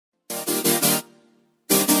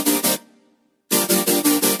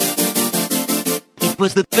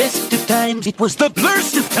was the best of times. It was the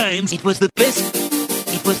blurst of times. It was the best.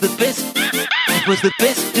 It was the best. It was the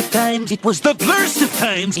best of times. It was the blurst of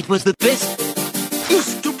times. It was the best. You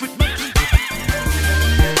stupid monkey.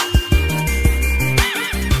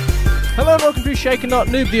 Hello and welcome to Shake and Not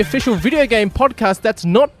Noob, the official video game podcast that's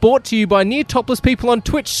not brought to you by near topless people on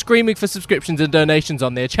Twitch screaming for subscriptions and donations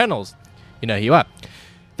on their channels. You know who you are.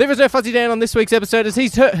 There is no Fuzzy Dan on this week's episode, as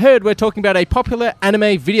he's heard we're talking about a popular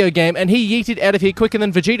anime video game, and he yeeted out of here quicker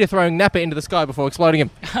than Vegeta throwing Nappa into the sky before exploding him.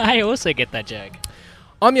 I also get that joke.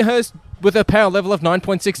 I'm your host with a power level of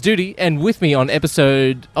 9.6 duty, and with me on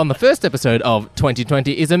the first episode of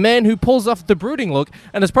 2020 is a man who pulls off the brooding look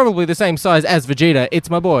and is probably the same size as Vegeta. It's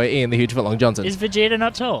my boy, Ian the Huge Footlong Johnson. Is Vegeta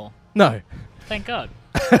not tall? No. Thank God.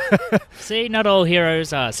 See, not all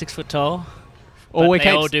heroes are 6 foot tall. All But they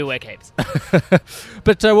all do wear capes.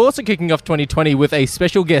 But we're also kicking off 2020 with a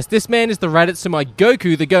special guest. This man is the Raditz to my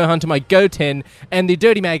Goku, the Gohan to my Goten, and the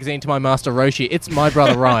Dirty Magazine to my Master Roshi. It's my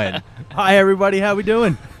brother Ryan. Hi everybody, how we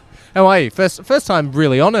doing? How are you? First time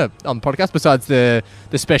really on the podcast, besides the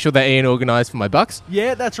special that Ian organised for my Bucks.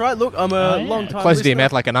 Yeah, that's right. Look, I'm a long time Closer to your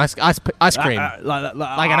listener. many an ice cream.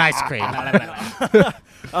 Like an ice cream.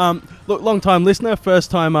 Look, long time listener,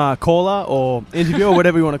 first time caller or interviewer, or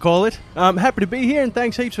whatever you want to call it. Happy to be here, and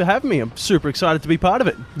thanks heaps for having me. I'm super excited to be part of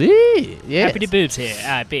it. Yeah. Happy to boobs here.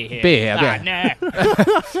 Be here. Be here, No.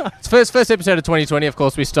 It's first episode of 2020. Of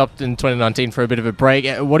course, we stopped in 2019 for a bit of a break.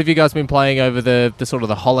 What have you guys been playing over the sort of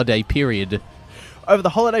the holiday period? Over the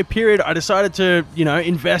holiday period, I decided to,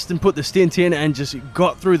 invest and put the stint in and just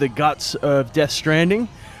got through the guts of Death Stranding.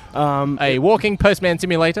 A walking postman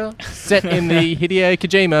simulator set in the Hideo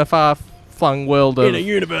Kojima far-flung world of... In a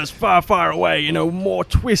universe far, far away, more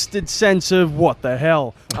twisted sense of what the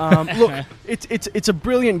hell. Look, it's a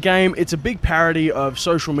brilliant game. It's a big parody of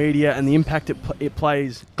social media and the impact it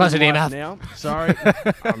plays. Closer to your life mouth. now. Sorry.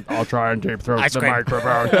 I'll try and deep throat Ice the cream.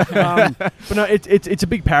 microphone. But no, it's a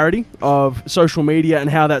big parody of social media and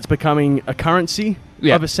how that's becoming a currency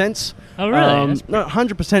of a sense. Oh, really? No,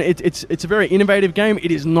 100%. It's a very innovative game.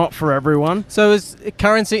 It is not for everyone. So is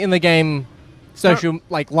currency in the game social,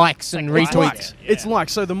 likes and retweets? Likes. Yeah. It's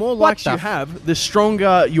likes. So the more What likes the you have, the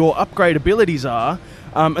stronger your upgrade abilities are,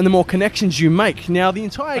 and the more connections you make. Now, the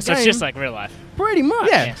entire So game... it's just like real life. Pretty much.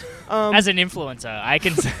 Yeah. As an influencer, I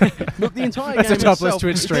can say... Look, the entire That's game a topless itself...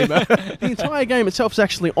 Twitch streamer. The entire game itself is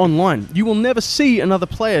actually online. You will never see another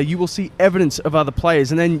player. You will see evidence of other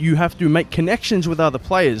players, and then you have to make connections with other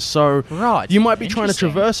players. So Right. you might be trying to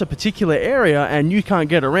Interesting. traverse a particular area, and you can't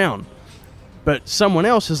get around. But someone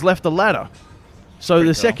else has left a ladder. So Pretty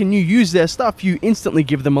the cool. second you use their stuff, you instantly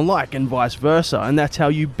give them a like, and vice versa. And that's how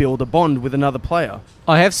you build a bond with another player.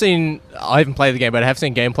 I haven't played the game, but I have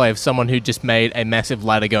seen gameplay of someone who just made a massive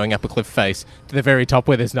ladder going up a cliff face to the very top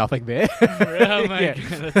where there's nothing there. Oh my Yeah.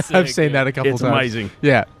 God, that's so I've seen good. that a couple It's times. amazing.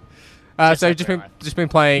 Yeah. Just So like just real been life. just been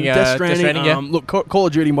playing Death Stranding, yeah. look, Call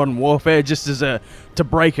of Duty Modern Warfare, just as to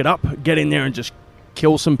break it up, get in there and just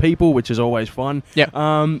kill some people, which is always fun. Yep.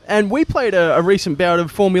 And we played a recent bout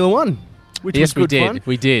of Formula One, which Yes, was good we did. fun.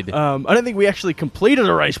 We did. I don't think we actually completed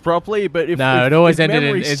a race properly, but if No, if- it always if ended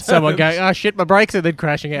memory in someone serves- going, "Oh shit, my brakes," and then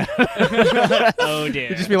crashing out. Oh, dear.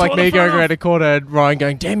 It'd just be like Tour de me going France. around a corner and Ryan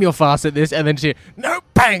going, "Damn, you're fast at this," and then she, "No,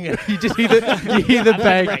 bang!" You just hear the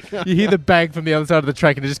bang. You hear the bang from the other side of the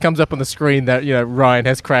track, and it just comes up on the screen that Ryan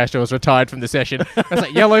has crashed or was retired from the session. It's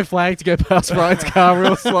like yellow flag to go past Ryan's car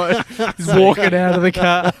real slow, just walking out of the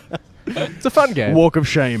car. It's a fun game. Walk of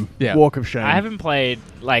shame. Yeah. Walk of shame. I haven't played,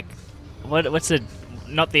 what's the...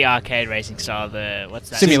 Not the arcade racing style, what's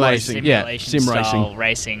that? Simulation, yeah. Simulation Sim style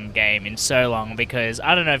racing game in so long, because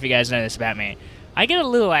I don't know if you guys know this about me. I get a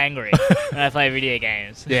little angry when I play video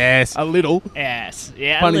games. Yes. a little. Yes.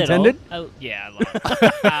 Yeah, Pun a little. intended? Yeah, a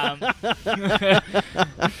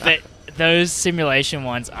lot. But those simulation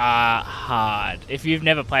ones are hard. If you've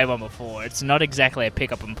never played one before, it's not exactly a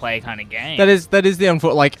pick up and play kind of game. That is the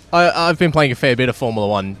unfortunate. I've been playing a fair bit of Formula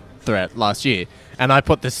One throughout last year, and I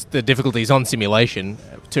put the difficulties on simulation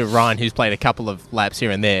to Ryan, who's played a couple of laps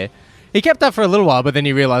here and there. He kept up for a little while, but then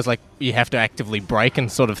he realised you have to actively brake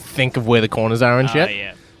and sort of think of where the corners are and shit.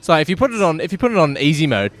 Yeah. So if you put it on easy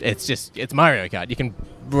mode, it's Mario Kart. You can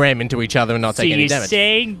ram into each other and not So take any you're damage.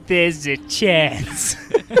 saying there's a chance?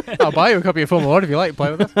 I'll buy you a copy of Formula One if you like.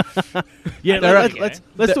 Play with us. Yeah, There are- let's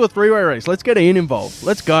do a three-way race. Let's get Ian involved.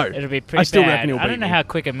 Let's go. It'll be pretty I still bad. reckon he'll I beat don't know me. how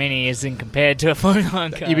quick a Mini is in compared to a Formula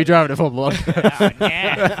 1 car. You'll be driving a Formula One. Oh,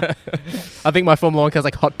 yeah. I think my Formula One car's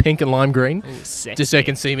hot pink and lime green, Ooh, sexy. just so you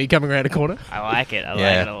can see me coming around a corner. I like it. I Yeah.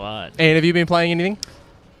 like it a lot. And have you been playing anything?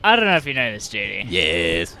 I don't know if you know this, Judy.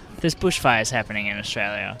 Yes. there's bushfires happening in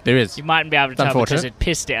Australia. There is. You mightn't be able to tell because unfortunate. it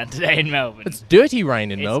pissed down today in Melbourne. It's dirty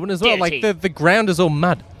rain in It's Melbourne as well. dirty. Like the ground is all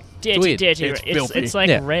mud. dirty, weird. dirty. It's It's filthy. like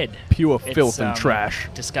Yeah. red. Pure It's, filth and trash.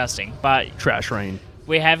 Disgusting. But Trash rain.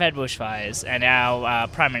 we have had bushfires, and our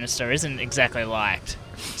Prime Minister isn't exactly liked.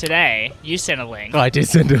 Today, you sent a link I did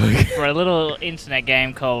send it. for a little internet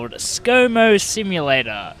game called ScoMo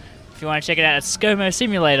Simulator. If you want to check it out, it's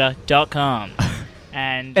scomosimulator.com.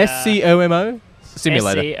 And SCOMO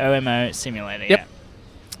Simulator. SCOMO Simulator, Yep.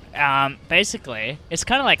 yeah. Basically, it's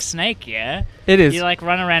kind of like Snake, yeah? It is. You like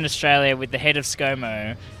run around Australia with the head of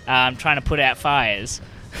ScoMo trying to put out fires.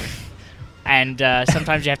 And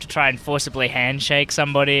sometimes you have to try and forcibly handshake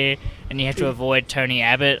somebody, and you have to avoid Tony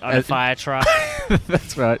Abbott on a fire truck.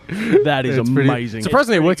 That's right. That is It's pretty- amazing.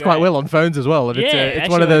 Surprisingly, it pretty works quite great. well on phones as well. And Yeah, it's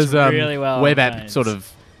it one of actually those works really well web on app phones. sort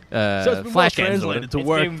of So it's been well flash games. translated to It's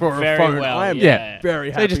work been for a very phone. well, I am yeah. very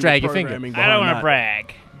So happy you just drag with your finger. programming I don't behind want to that.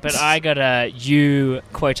 brag, but I got a U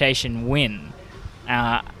quotation win.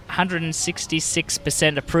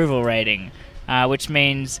 166% approval rating, which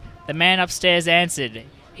means the man upstairs answered.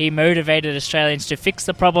 He motivated Australians to fix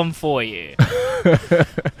the problem for you.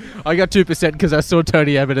 I got 2% because I saw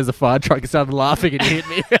Tony Abbott as a fire truck and started laughing and he hit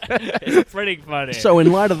me. It's pretty funny. So,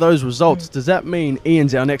 in light of those results, does that mean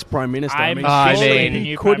Ian's our next Prime Minister? I'm I surely mean- the he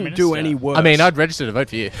new Prime couldn't do Minister. any worse. I mean, I'd register to vote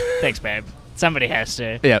for you. Thanks, babe. Somebody has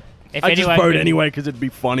to. Yeah. If I'd just anyone vote could- anyway because it'd be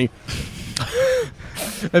funny.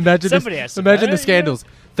 Imagine Somebody has to imagine vote, the scandals.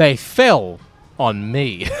 They fell on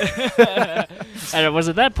me. And it was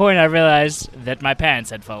at that point I realized that my pants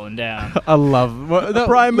had fallen down. I love The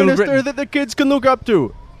Prime Minister that the kids can look up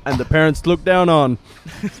to and the parents look down on.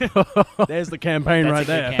 There's the campaign That's right a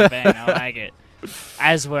there. good campaign. I like it.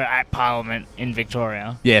 As we're at Parliament in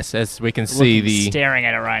Victoria, Yes, as we can see the staring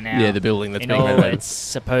at it right now. the building that's in being all renovated. its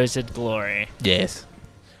supposed glory. Yes.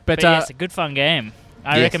 But yes, a good fun game.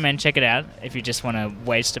 I yes. recommend check it out if you just want to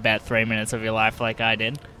waste about 3 minutes of your life like I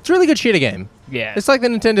did. It's a really good shooter game. Yeah. It's like the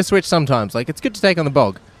Nintendo Switch sometimes. Like, it's good to take on the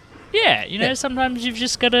bog. Yeah, you know, Yeah. sometimes you've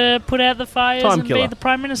just got to put out the fires Time and killer. be the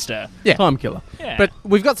Prime Minister. Yeah. Time killer. Yeah. But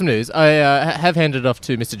we've got some news. I have handed it off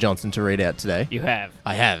to Mr. Johnson to read out today. you have.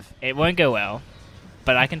 I have. It won't go well,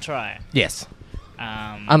 but I can try. Yes.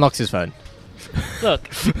 Unlocks his phone. Look,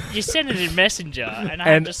 you sent it in Messenger, and I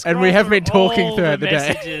And- had to and we scroll have been through talking all throughout the day.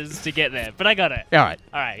 messages to get there, but I got it. All right.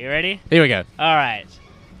 All right, you ready? Here we go. All right.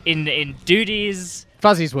 In Duty's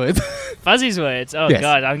Fuzzy's words. Fuzzy's words. Oh Yes.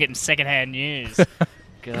 God, I'm getting secondhand news.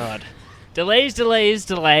 God. Delays.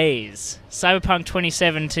 Cyberpunk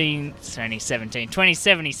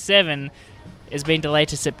 2077 has been delayed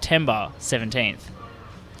to September 17th.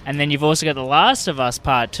 And then you've also got The Last of Us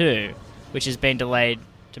Part 2, which has been delayed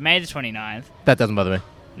to May the 29th. That doesn't bother me.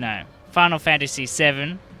 No. Final Fantasy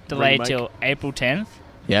 7 delayed Remake. till April 10th.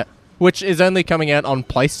 Yeah. Which is only coming out on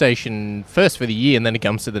PlayStation first for the year, and then it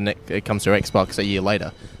comes to it comes to Xbox a year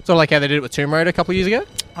later. Sort of like how they did it with Tomb Raider a couple of years ago.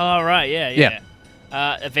 Oh, right, yeah.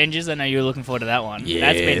 Yeah. Avengers, I know you were looking forward to that one.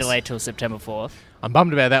 That's been Yes. delayed till September 4th. I'm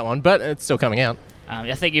bummed about that one, but it's still coming out.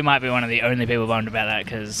 I think you might be one of the only people bummed about that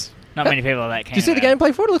because not many people are that keen. Did you see the about it.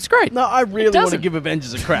 gameplay for it? It looks great. No, I really want to doesn't. give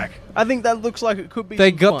Avengers a crack. I think that looks like it could be. They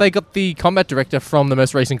some got fun. they got the combat director from the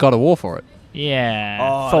most recent God of War for it. Yeah,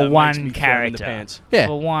 Oh, for that makes one me throw in the character. pants. Yeah.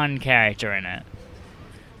 For one character in it.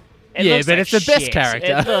 It Yeah, looks but like it's the best shit.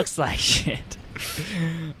 character. It looks like shit.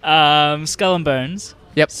 Skull and Bones.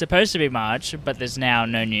 Yep. Supposed to be March, but there's now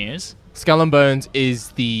no news. Skull and Bones is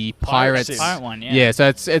the pirates. Sim. Pirate one, yeah. Yeah, so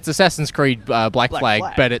it's Assassin's Creed Black Flag,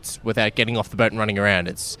 Flag. but it's without getting off the boat and running around.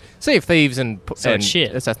 It's Sea of Thieves and So it's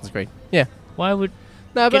shit. Assassin's Creed. Yeah. Why would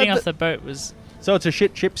No, getting but off the boat was? So it's a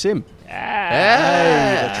shit chip sim. Ah.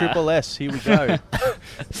 Hey, the triple S. Here we go.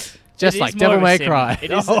 just It like is more Devil of a May sim. Cry.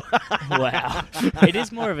 It is. Wow. It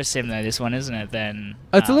is more of a sim though. This one, isn't it? Than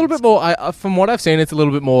It's a little bit more. From what I've seen, it's a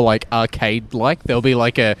little bit more like arcade-like. There'll be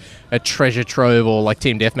like a treasure trove or like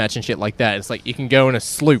team deathmatch and shit like that. It's like you can go in a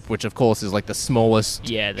sloop, which of course is like the smallest,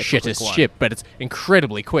 Yeah, the quick shittest one. ship, but it's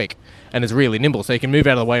incredibly quick and it's really nimble. So you can move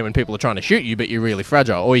out of the way when people are trying to shoot you, but you're really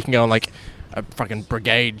fragile. Or you can go on like a fucking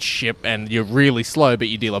brigade ship and you're really slow, but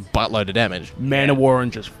you deal a buttload of damage. Man of War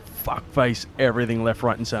and just fuckface everything left,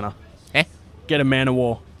 right, and center. Eh? Get a Man of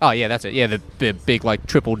War. Oh yeah, that's it. Yeah, the big like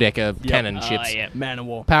triple decker cannon Oh, ships, yeah. Man of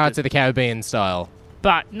War. Pirates of the Caribbean style.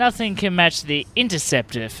 But nothing can match the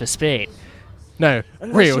Interceptor for speed. No,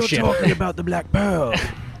 real ship. Talking about the Black Pearl.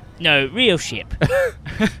 No, real ship.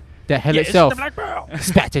 The hell Yes, itself the Black Pearl.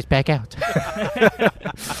 spat it back out.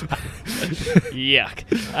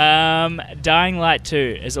 Yuck. Dying Light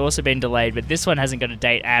 2 has also been delayed, but this one hasn't got a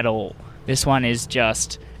date at all. This one is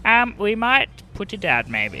just, we might put it out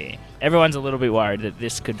maybe. Everyone's a little bit worried that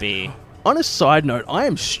this could be On a side note, I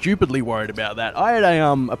am stupidly worried about that. I had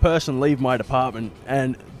a person leave my department,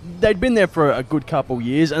 and they'd been there for a good couple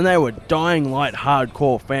years, and they were Dying Light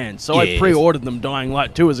hardcore fans. So I Yes. pre-ordered them Dying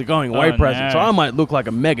Light 2 as a going-away Oh, present, no. so I might look like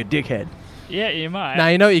a mega dickhead. Yeah, you might. Now,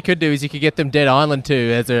 you know what you could do is you could get them Dead Island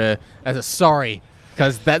 2 as a sorry,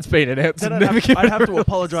 because that's been announced. Then and never I'd given have a to release.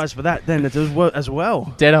 apologise for that then as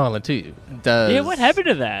well. Dead Island 2 does. Yeah, what happened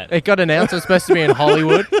to that? It got announced it was supposed to be in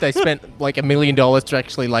Hollywood. They spent like $1 million to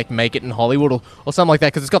actually like make it in Hollywood or something like that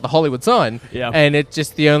because it's got the Hollywood sign. Yeah. And it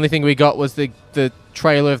just the only thing we got was the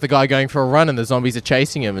trailer of the guy going for a run and the zombies are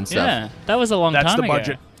chasing him and stuff. Yeah, that was a long That's time the ago.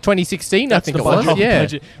 budget. 2016, That's I think the it was. budget. Yeah.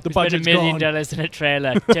 The We spent budget's $1 million gone. in a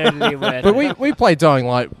trailer. Totally worth But it. we played Dying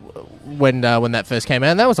Light when that first came out,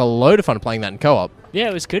 and that was a load of fun playing that in co-op. Yeah,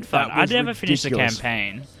 it was good fun. That I was never finished the ridiculous.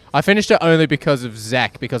 campaign. I finished it only because of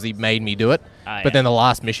Zach, because he made me do it. Oh, But yeah. then the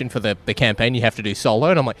last mission for the campaign, you have to do solo,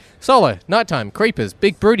 and I'm like, solo, nighttime, creepers,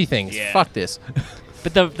 big broody things. Yeah. Fuck this.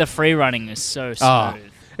 But the free running is so smooth. Ah.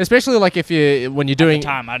 Especially like when you're At doing the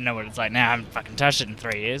time, I don't know what it's like now. I haven't fucking touched it in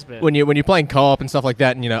 3 years. But when you're playing co-op and stuff like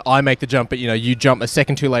that, and I make the jump, but you jump a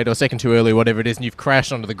second too late or a second too early, whatever it is, and you've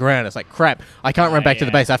crashed onto the ground. It's like crap. I can't run back to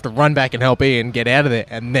the yeah. base. I have to run back and help Ian get out of there,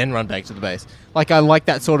 and then run back to the base. Like I like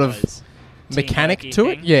that sort of was mechanic teamworky to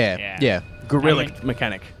it. thing. Yeah. Guerrilla I mean-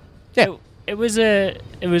 mechanic. Yeah. It was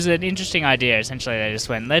an interesting idea. Essentially, they just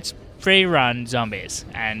went, let's free run zombies,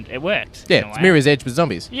 and it worked. in a It's way. Mirror's Edge with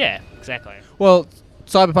zombies. Yeah, exactly. Well,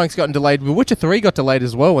 Cyberpunk's gotten delayed. Witcher 3 got delayed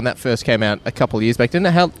as well when that first came out a couple of years back. Didn't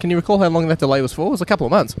it? Can you recall how long that delay was for? It was a couple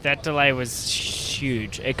of months. That delay was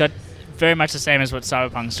huge. It got very much the same as what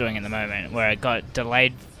Cyberpunk's doing at the moment, where it got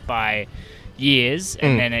delayed by years,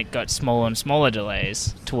 and then it got smaller and smaller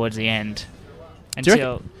delays towards the end. Do you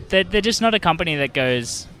Until they're just not a company that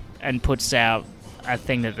goes and puts out a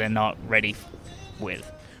thing that they're not ready with,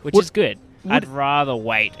 which Would- is good. I'd rather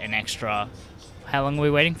wait an extra. How long are we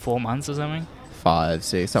waiting? 4 months or something? 5,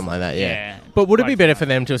 6, something like that, yeah. Yeah, But would it be quite better fun. for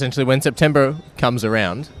them to essentially, when September comes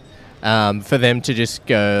around, for them to just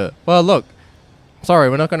go, well, look, sorry,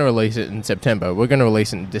 we're not going to release it in September. We're going to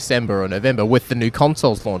release it in December or November with the new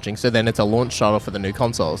consoles launching, so then it's a launch title for the new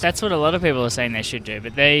consoles. That's what a lot of people are saying they should do,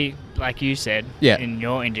 but they, like you said Yeah. in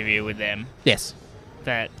your interview with them, Yes.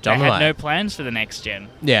 that John they had Malay. no plans for the next gen.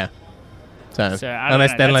 Yeah. So I don't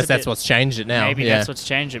unless know, unless that's a that's bit- what's changed it now. Maybe yeah. that's what's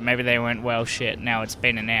changed it. Maybe they went, well, shit, now it's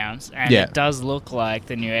been announced. And Yeah. it does look like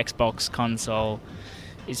the new Xbox console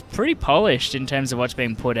is pretty polished in terms of what's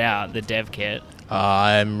being put out, the dev kit.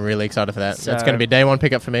 I'm really excited for that. So- That's going to be day one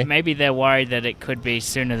pickup for me. Maybe they're worried that it could be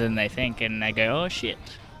sooner than they think, and they go, oh, shit,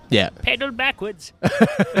 Yeah. pedal backwards.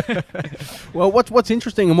 Well, what's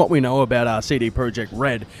interesting and what we know about CD Projekt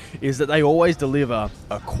Red is that they always deliver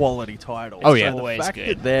a quality title. Oh, yeah. So the Always fact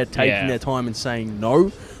good. that they're taking Yeah. their time and saying,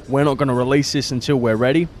 no, we're not going to release this until we're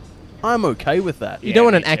ready, I'm okay with that. You Yeah, don't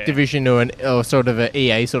want an me too. Activision or sort of an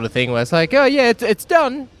EA sort of thing where it's like, oh yeah, it's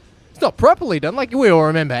done. It's not properly done. Like we all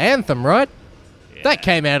remember Anthem, right? That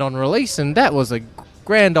came out on release, and that was a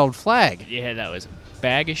grand old flag. Yeah, that was a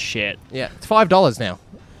bag of shit. Yeah, it's $5 now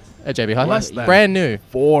at JB Hi-Fi. Less than. Brand new.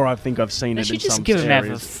 4, I think I've seen They it in should just some give them out for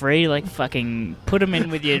areas. free, like fucking put them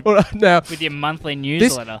in with your Well, now with your monthly this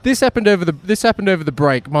newsletter. this happened over the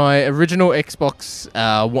break. My original Xbox,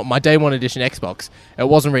 my day one edition Xbox, it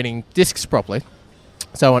wasn't reading discs properly.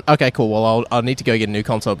 So I went, okay, cool. Well, I'll need to go get a new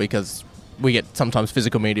console because we get sometimes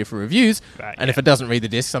physical media for reviews, Right, and yeah. if it doesn't read the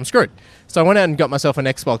discs, I'm screwed. So I went out and got myself an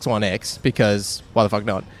Xbox One X because why the fuck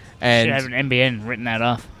not? Should have And an NBN written that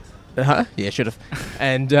off. yeah, should have.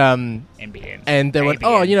 And NBN. and they went,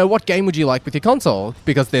 oh, you know, what game would you like with your console?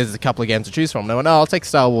 Because there's a couple of games to choose from. They went, oh, I'll take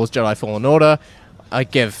Star Wars Jedi Fallen Order. I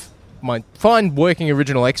give my fine working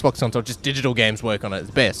original Xbox console, just digital games work on it, it's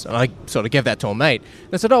best. And I sort of gave that to a mate.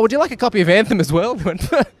 They said, oh, would you like a copy of Anthem as well? I went,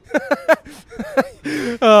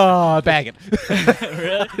 oh, bag it.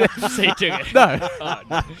 Really? So you took it? No. Oh,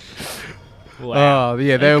 no. Wow. Oh,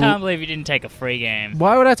 yeah. I They can't believe you didn't take a free game.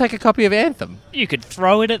 Why would I take a copy of Anthem? You could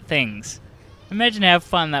throw it at things. Imagine how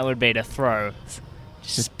fun that would be to throw.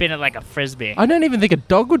 Just spin it like a frisbee. I don't even think a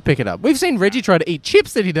dog would pick it up. We've seen Reggie try to eat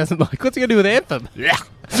chips that he doesn't like. What's he going to do with Anthem?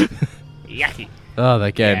 Yucky. Oh,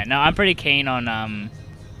 that game. Yeah, no, I'm pretty keen on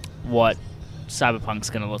what Cyberpunk's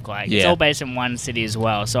going to look like. It's Yeah. all based in one city as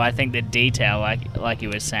well, so I think the detail, like you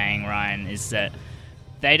were saying, Ryan, is that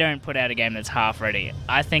they don't put out a game that's half ready.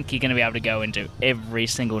 I think you're going to be able to go into every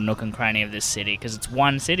single nook and cranny of this city because it's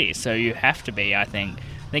one city, so you have to be, I think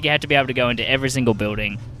you have to be able to go into every single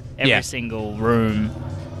building, every Yeah. single room,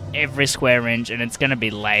 every square inch, and it's going to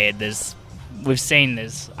be layered. We've seen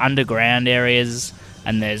there's underground areas,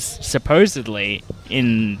 and there's supposedly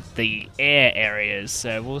in the air areas,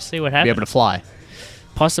 so we'll see what Be happens. able to fly.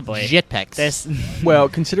 Possibly. Jetpacks. There's Well,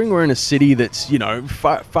 considering we're in a city that's,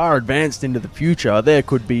 far advanced into the future, there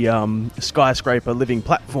could be skyscraper living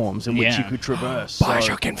platforms in which you Yeah. could traverse. So-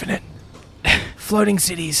 Bioshock Infinite. Floating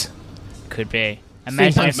cities. could be.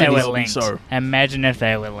 Imagine if they Steampunk were cities. linked. So- Imagine if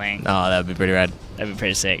they were linked. Oh, that would be pretty rad. That'd be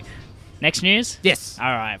pretty sick. Next news? Yes. All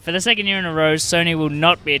right. For the second year in a row, Sony will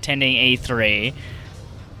not be attending E3.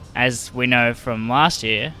 As we know from last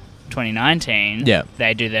year, 2019, Yeah.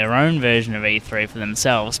 they do their own version of E3 for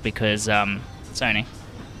themselves because Sony.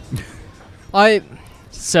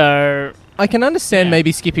 So, I can understand Yeah.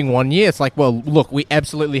 maybe skipping 1 year. It's like, well, look, we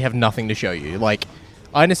absolutely have nothing to show you. Like,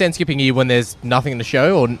 I understand skipping a year when there's nothing to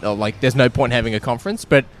show or like there's no point having a conference,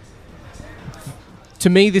 but to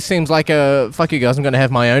me this seems like a fuck you guys, I'm going to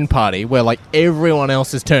have my own party where like everyone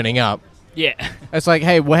else is turning up. yeah. It's like,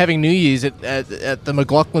 hey, we're having New Year's at the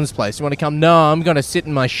McLaughlin's place. You want to come? No, I'm going to sit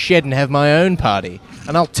in my shed and have my own party,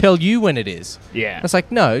 and I'll tell you when it is. Yeah. It's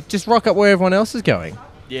like, no, just rock up where everyone else is going.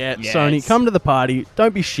 Yeah, Yeah, Sony, it's- come to the party.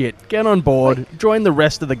 Don't be shit. Get on board. Join the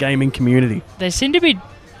rest of the gaming community. They seem to be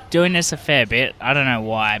doing this a fair bit. I don't know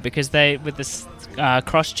why. Because they, with this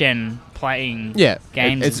cross-gen playing Yeah,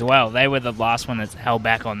 games it's- as well, they were the last one that held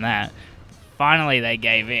back on that. Finally, they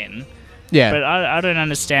gave in. Yeah, But I don't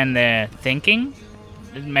understand their thinking.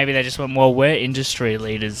 Maybe they just went, well, we're industry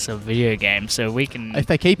leaders of video games, so we can. if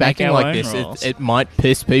they keep make acting our like own this, rules. it might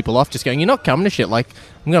piss people off. Just going, you're not coming to shit. Like,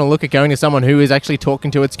 I'm going to look at going to someone who is actually talking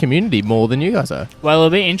to its community more than you guys are. Well, it'll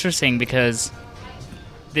be interesting because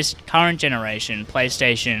this current generation,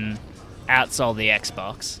 PlayStation outsold the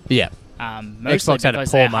Xbox. Yeah, Mostly Xbox had a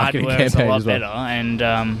because poor their marketing hardware is a campaign lot as well. better,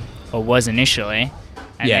 and or was initially,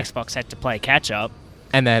 and Yeah. Xbox had to play catch up.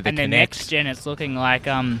 and they had the And then Kinect. next gen, it's looking like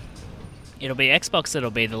it'll be Xbox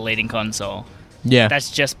that'll be the leading console. Yeah, That's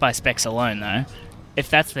just by specs alone, though. If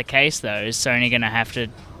that's the case, though, is Sony going to have to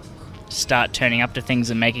start turning up to things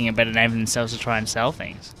and making a better name for themselves to try and sell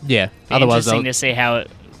things? yeah. Be Otherwise, interesting to see how it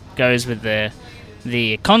goes with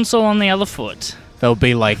the console on the other foot. they'll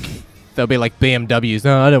be like BMWs.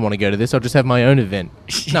 No, I don't want to go to this. I'll just have my own event.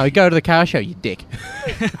 No, go to the car show, you dick.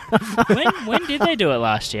 when did they do it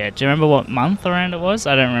last year? Do you remember what month around it was?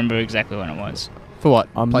 I don't remember exactly when it was. For what?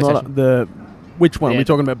 I'm PlayStation? not the. Which one? Yeah. Are we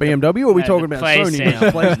talking about BMW or are we No, talking the about Sony?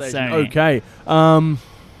 PlayStation. PlayStation. Sony. Okay.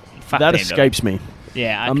 Fuck That BMW. escapes me.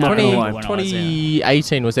 Yeah, I I'm can't not gonna remember lie. when it was, yeah.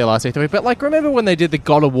 2018 was their last E3. But like, remember when they did the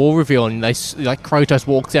God of War reveal and like Kratos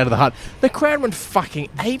walks out of the hut? The crowd went fucking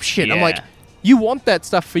ape shit. I'm Yeah. like, you want that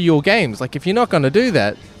stuff for your games? Like, if you're not going to do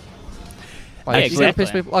that, like, Yeah, you're gonna piss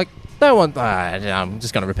exactly. people. Like, no one. I'm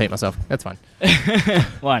just going to repeat myself. That's fine.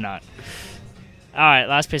 Why not? Alright,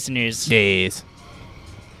 last piece of news. Yes.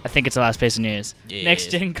 I think it's the last piece of news. Yes. Next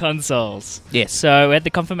gen consoles. Yes. So we had the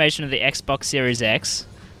confirmation of the Xbox Series X,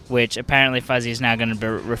 which apparently Fuzzy is now going to be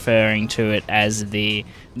referring to it as the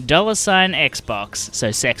 $ Xbox, so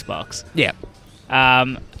Sexbox. Yeah.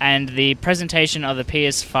 And the presentation of the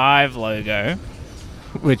PS5 logo,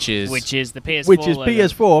 Which is which is the PS4 Which is logo,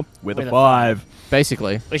 PS4 with With a a 5.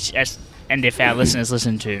 basically. and if our listeners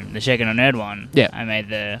listen to the Shaken or Nerd one, Yeah. I made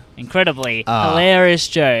the incredibly Ah. hilarious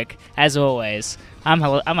joke, as always. I'm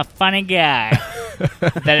a funny guy.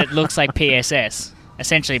 that it looks like PSS,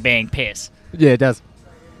 essentially being piss. Yeah, it does.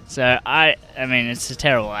 So I mean, it's a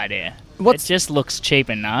terrible idea. What's- It just looks cheap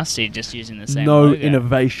and nasty, just using the same No logo.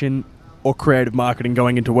 innovation or creative marketing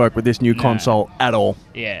going into work with this new No. console at all.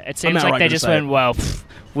 Yeah, it seems like outright they gonna just say went, it. well,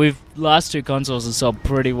 we've last two consoles have sold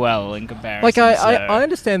pretty well in comparison. Like, I so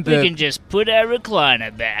understand we the. can just put our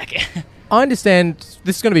recliner back. I understand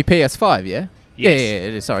this is going to be PS5, yeah? Yes. Yeah,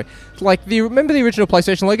 it is, sorry. Like, remember the original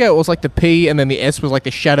PlayStation logo? It was like the P and then the S was like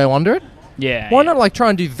the shadow under it? Yeah. Why yeah. not, like, try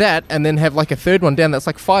and do that and then have, like, a third one down that's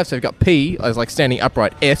like 5? So you've got P as, like, standing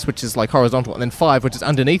upright, S, which is, like, horizontal, and then 5, which is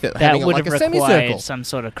underneath it, That having, would like, have a semicircle. required some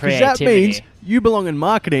sort of Because creativity. that means you belong in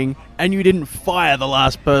marketing and you didn't fire the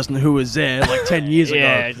last person who was there like 10 years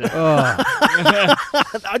yeah, ago. exactly.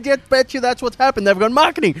 I just bet you that's what's happened. They've gone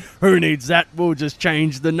marketing. Who needs that? We'll just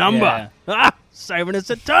change the number. Yeah. Ah, saving us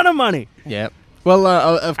a ton of money. Yeah. Well,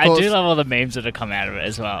 of I course. do love all the memes that have come out of it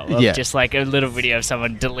as well. Of Yeah. Just like a little video of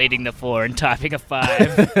someone deleting the 4 and typing a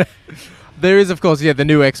 5. There is, of course, the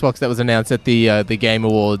new Xbox that was announced at the Game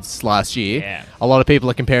Awards last year. Yeah. A lot of people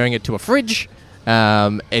are comparing it to a fridge.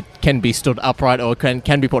 It can be stood upright or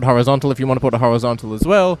can be put horizontal if you want to put it horizontal as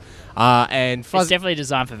well. And It's Fuzz- definitely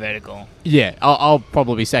designed for vertical. yeah, I'll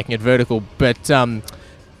probably be sacking it vertical, but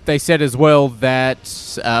they said as well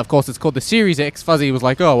that, of course, it's called the Series X. Fuzzy was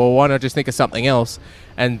like, oh, well, why not just think of something else?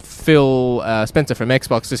 And Phil Spencer from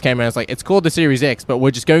Xbox just came around and was like, it's called the Series X, but we're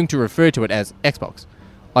just going to refer to it as Xbox.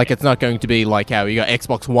 Like, it's not going to be like how you got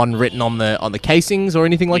Xbox One written on the casings or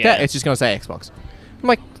anything like Yeah. that. It's just going to say Xbox. I'm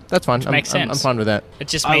like, that's fine. makes I'm sense. fine with that. It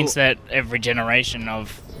just means that every generation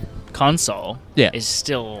of console is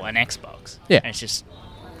still an Xbox. Yeah. And it's just,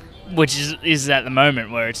 which is at the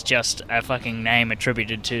moment where it's just a fucking name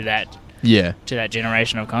attributed to that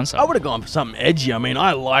generation of console. I would have gone for something edgy. I mean,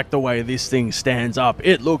 I like the way this thing stands up.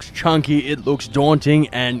 It looks chunky, it looks daunting,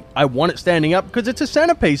 and I want it standing up because it's a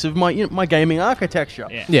centerpiece of my my gaming architecture.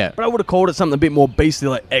 Yeah. But I would have called it something a bit more beastly,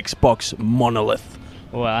 like Xbox Monolith.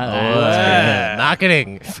 Well, Yeah.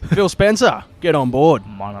 Marketing. Phil Spencer, get on board.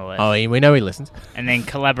 Monolith. Oh, we know he listens. And then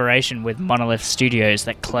collaboration with Monolith Studios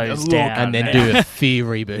that closed down. And then do a Fear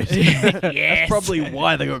reboot. Yes. That's probably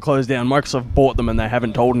why they got closed down. Microsoft bought them and they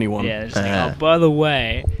haven't told anyone. Yeah, they're just like, oh, by the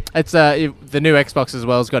way. It's the new Xbox as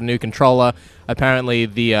well has got a new controller. Apparently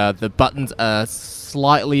the buttons are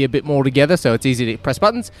slightly a bit more together, so it's easy to press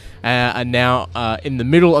buttons. And now in the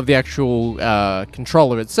middle of the actual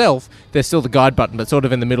controller itself, there's still the guide button, but sort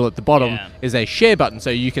of in the middle at the bottom is a share button, so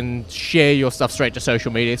you can share your stuff straight to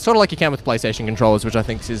social media, sort of like you can with PlayStation controllers, which I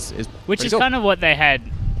think is which is cool. kind of what they had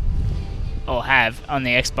or have on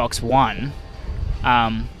the Xbox One.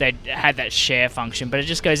 They had that share function, but it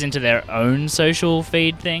just goes into their own social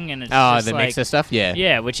feed thing, and it's just the like, Mixer stuff,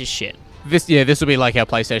 yeah, which is shit. This will be like how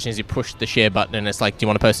PlayStation is. You push the share button, and it's like, do you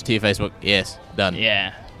want to post it to your Facebook? Yes, done.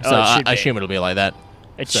 Yeah. So I assume it'll be like that.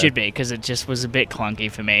 It should be, because it just was a bit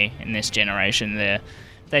clunky for me in this generation.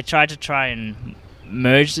 They tried to try and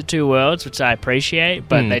merge the two worlds, which I appreciate,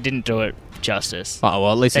 but they didn't do it justice. Oh,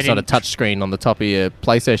 well, at least it's not a touch screen on the top of your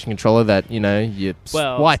PlayStation controller that, you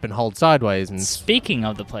swipe and hold sideways. And Speaking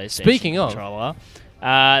of the PlayStation controller,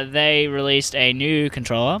 they released a new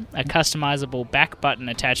controller, a customizable back button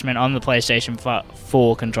attachment on the PlayStation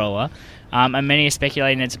 4 controller, and many are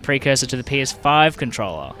speculating it's a precursor to the PS5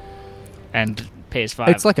 controller. And PS5,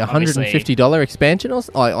 it's like a $150 expansion or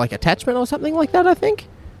like attachment or something like that, I think.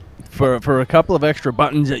 For a couple of extra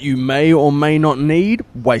buttons that you may or may not need,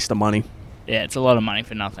 waste the money. Yeah, it's a lot of money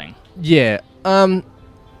for nothing. Yeah.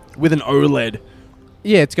 With an OLED.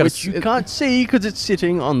 Yeah, it's got which you can't see because it's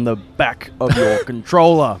sitting on the back of your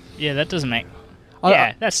controller. Yeah, that doesn't make...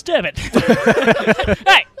 that's stupid.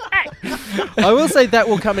 Hey! I will say that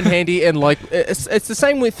will come in handy, and like it's the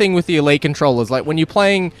same thing with the Elite controllers. Like when you're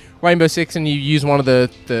playing Rainbow Six and you use one of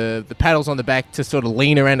the paddles on the back to sort of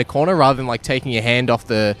lean around a corner rather than like taking your hand off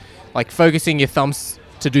focusing your thumbs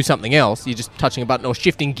to do something else, you're just touching a button or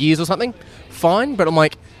shifting gears or something, fine. But I'm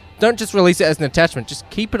like, don't just release it as an attachment. Just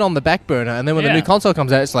keep it on the back burner, and then when the new console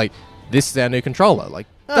comes out, it's like, this is our new controller. Like,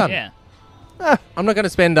 done. Yeah. I'm not going to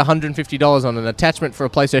spend $150 on an attachment for a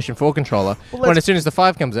PlayStation 4 controller when as soon as the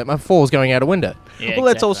 5 comes out, my 4 is going out a window. Yeah, well,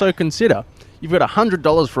 let's also consider, you've got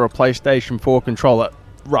 $100 for a PlayStation 4 controller,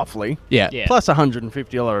 roughly. Yeah. Plus a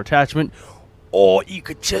 $150 attachment. Or you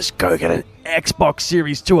could just go get an Xbox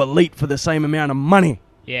Series 2 Elite for the same amount of money.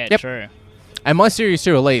 Yeah, Yep. true. And my Series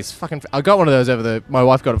 2 Elite is fucking... I got one of those my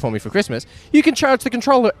wife got it for me for Christmas. You can charge the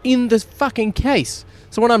controller in the fucking case.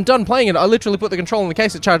 So when I'm done playing it, I literally put the controller in the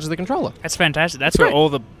case that charges the controller. That's fantastic. That's what all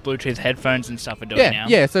the Bluetooth headphones and stuff are doing now.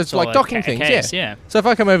 Yeah, so it's like all docking a things, case, yeah. So if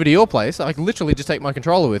I come over to your place, I can literally just take my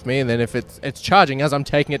controller with me, and then if it's charging as I'm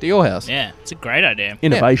taking it to your house. Yeah, it's a great idea.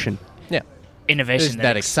 Innovation. Yeah. Innovation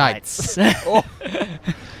that excites.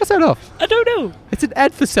 What's that off? I don't know. It's an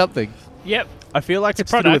ad for something. Yep. I feel like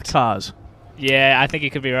it's to do product. with cars. Yeah, I think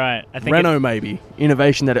you could be right. I think Renault, maybe.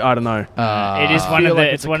 Innovation that, I don't know. it is one of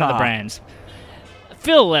the. It's one of the brands.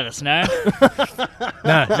 Phil, let us know.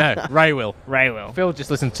 No, Ray will. Ray will. Phil just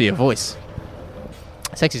listens to your voice.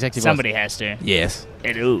 Sexy voice. Somebody has to. Yes.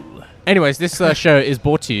 Hello. Anyways, this show is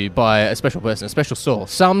brought to you by a special person, a special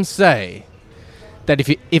source. Some say that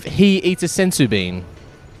if he eats a sensu bean,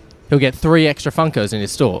 he'll get 3 extra Funkos in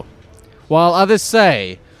his store. While others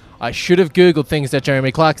say, I should have Googled things that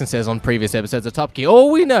Jeremy Clarkson says on previous episodes of Top Gear.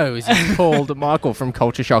 All we know is he's called Michael from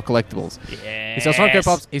Culture Shock Collectibles. Yes. He sells Funko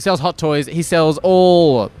Pops, he sells hot toys, he sells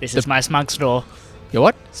all... This is my smug store. Your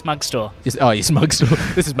what? Smug store. Your smug store.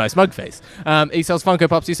 This is my smug face. He sells Funko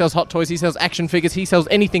Pops, he sells hot toys, he sells action figures, he sells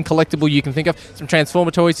anything collectible you can think of. Some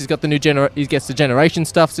Transformer toys, he's got the new he gets the Generation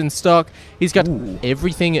stuffs in stock. He's got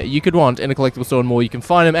everything you could want in a collectible store and more. You can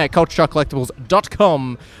find him at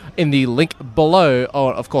cultureshockcollectibles.com in the link below,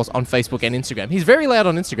 or of course on Facebook and Instagram. He's very loud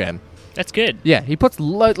on Instagram. That's good. Yeah, he puts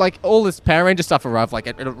all this Power Ranger stuff arrived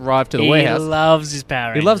to the warehouse. He loves his Power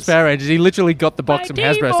Rangers. He loves Power Rangers. He literally got the box from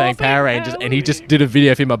Hasbro saying Power Rangers, and he just did a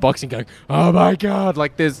video of him unboxing going, oh my god,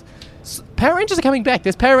 Power Rangers are coming back.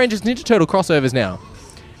 There's Power Rangers Ninja Turtle crossovers now.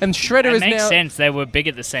 And Shredder is now... It makes sense. They were big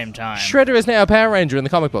at the same time. Shredder is now a Power Ranger in the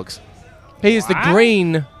comic books. He is the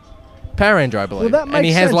green Power Ranger, I believe. Well, that makes and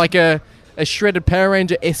he has sense. a shredded Power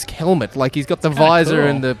Ranger-esque helmet. Like he's got the visor cool.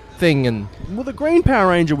 and the thing, and Well, the green Power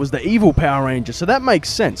Ranger was the evil Power Ranger, so that makes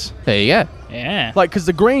sense. there you go. Yeah. Like, because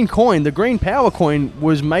the green power coin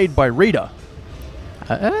was made by Rita.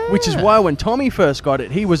 Which is why when Tommy first got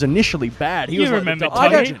it, he was initially bad. He You was like remember the Tommy?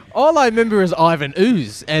 Dungeon. All I remember is Ivan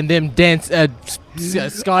Ooze and them skydiving,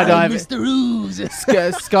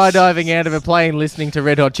 skydiving out of a plane, listening to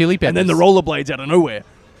Red Hot Chili Peppers. And then the rollerblades out of nowhere.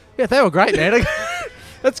 Yeah, they were great, man.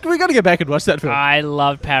 We got to go back and watch that film. I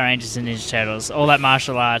loved Power Rangers and Ninja Turtles. All that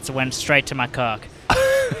martial arts went straight to my cock.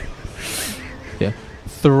 Yeah,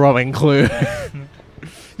 throwing clue.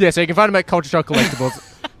 Yeah, so you can find them at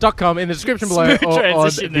cultureshockcollectibles.com in the description below, Smooth or on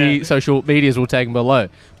transition the there. social medias we'll tag them below.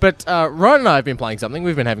 But Ryan and I have been playing something.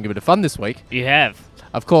 We've been having a bit of fun this week. You have.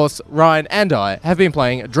 Of course, Ryan and I have been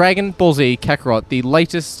playing Dragon Ball Z Kakarot, the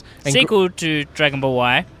latest and Sequel to Dragon Ball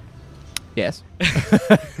Y. yes.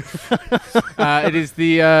 It is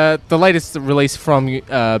the latest release from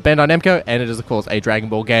Bandai Namco, and it is of course a Dragon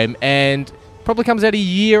Ball game, and probably comes out a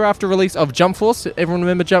year after release of Jump Force. Everyone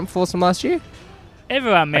remember Jump Force from last year?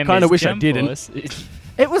 Everyone remembers kinda wish I Jump didn't. Force.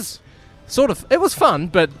 It was it was fun,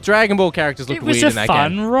 but Dragon Ball characters looked It was weird a in that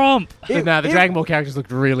fun game. romp. The Dragon Ball characters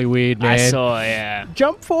looked really weird, man. I saw, yeah.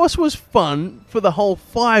 Jump Force was fun for the whole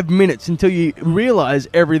 5 minutes until you realize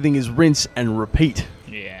everything is rinse and repeat.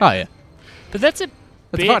 Yeah. Oh yeah. But that's a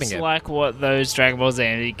That's a fighting bit game. like what those Dragon Ball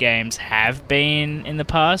Z games have been in the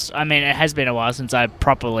past. I mean, it has been a while since I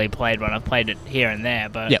properly played one. I've played it here and there,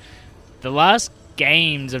 but Yep. the last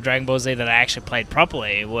games of Dragon Ball Z that I actually played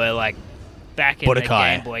properly were like back in Budokai. the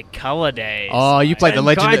Game Boy Color days. Oh, you played the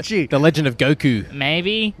Tenkaichi. Legend of Goku.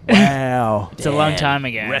 Maybe. Wow. It's a long time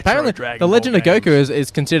ago. Retro Apparently, Dragon the Ball Legend of games. Goku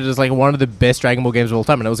is considered as like one of the best Dragon Ball games of all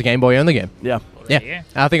time, and it was a Game Boy only game. Yeah. Yeah, Yeah.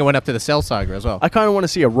 I think it went up to the Cell Saga as well. I kind of want to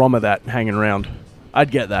see a ROM of that hanging around.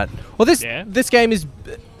 I'd get that. Well, this Yeah. this game is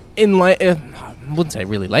I wouldn't say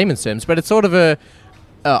really layman's terms, but it's sort of a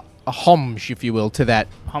homage, if you will, to that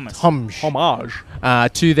Hummus. Homage.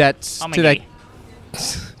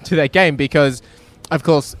 to that game, because of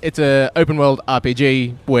course it's a open world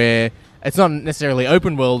RPG where it's not necessarily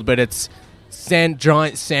open world, but it's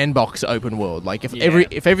giant sandbox open world. Like if Yeah.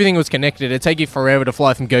 if everything was connected, it'd take you forever to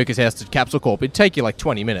fly from Goku's house to Capsule Corp. It'd take you like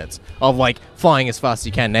 20 minutes of like flying as fast as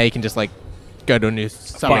you can. Now you can just like go to a new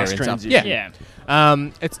somewhere Fast and stuff. transition. Yeah.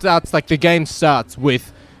 It starts like the game starts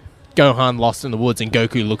with Gohan lost in the woods and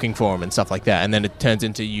Goku looking for him and stuff like that, and then it turns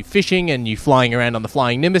into you fishing and you flying around on the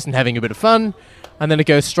flying Nimbus and having a bit of fun, and then it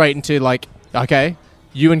goes straight into like, okay,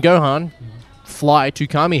 you and Gohan fly to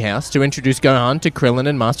Kami House to introduce Gohan to Krillin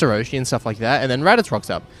and Master Roshi and stuff like that, and then Raditz rocks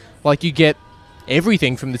up. Like you get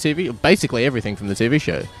everything from the TV, basically everything from the TV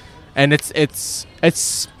show, and it's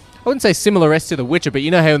I wouldn't say similar-esque to The Witcher, but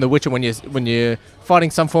you know how in The Witcher when you're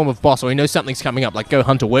fighting some form of boss or you know something's coming up, like go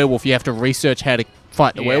hunt a werewolf, you have to research how to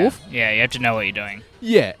fight the werewolf. Yeah, you have to know what you're doing.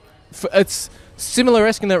 Yeah, it's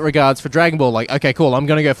similar-esque in that regards for Dragon Ball. Like, okay, cool, I'm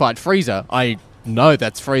going to go fight Frieza. I know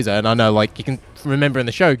that's Frieza, and I know, like, you can remember in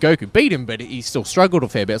the show, Goku beat him, but he still struggled a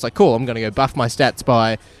fair bit. It's like, cool, I'm going to go buff my stats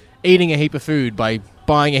by eating a heap of food, by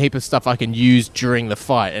buying a heap of stuff I can use during the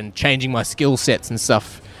fight, and changing my skill sets and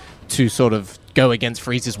stuff to sort of go against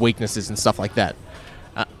Frieza's weaknesses and stuff like that.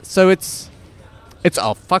 So it's a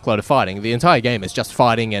fuckload of fighting. The entire game is just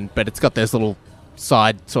fighting, but it's got those little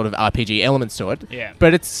side sort of RPG elements to it. Yeah.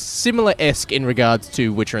 But it's similar-esque in regards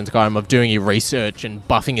to Witcher and Skyrim of doing your research and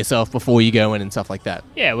buffing yourself before you go in and stuff like that.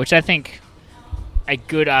 Yeah, which I think a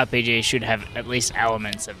good RPG should have at least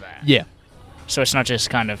elements of that. Yeah. So it's not just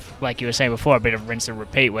kind of, like you were saying before, a bit of rinse and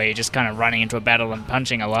repeat where you're just kind of running into a battle and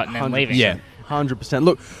punching a lot and then leaving. Yeah. 100%.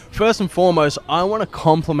 Look, first and foremost, I want to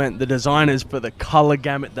compliment the designers for the color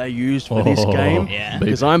gamut they used for this game. Yeah.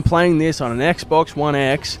 Because I'm playing this on an Xbox One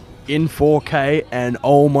X in 4K, and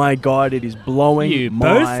oh my god, it is blowing You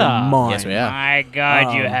my both are. mind. Yes, we are. My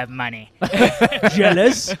God, you Oh. have money.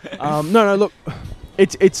 Jealous. No, look.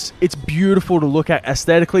 It's beautiful to look at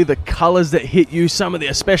aesthetically. The colors that hit you,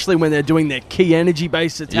 especially when they're doing their key energy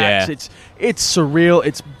based attacks. Yeah. It's surreal.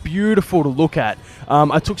 It's beautiful to look at.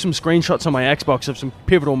 I took some screenshots on my Xbox of some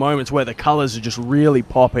pivotal moments where the colors are just really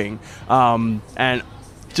popping, and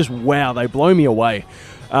just wow, they blow me away.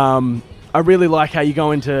 I really like how you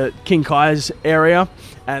go into King Kai's area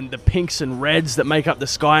and the pinks and reds that make up the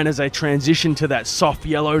sky, and as they transition to that soft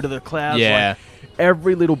yellow to the clouds. Yeah. Like,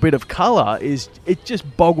 every little bit of color it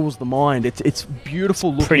just boggles the mind. It's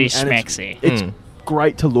beautiful looking. Pretty and schmexy. It's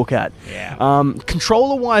great to look at. Yeah.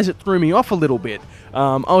 Controller wise, it threw me off a little bit.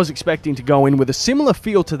 I was expecting to go in with a similar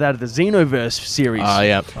feel to that of the Xenoverse series.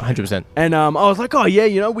 Yeah, 100%. And I was like, oh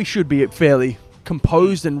yeah, we should be fairly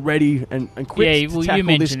composed and ready and quick Yeah, to well, tackle you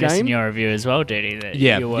mentioned this this in game. your review as well, Duty. That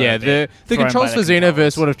Yeah, you were yeah. a bit The thrown controls by for the Xenoverse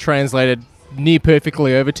controls. would have translated near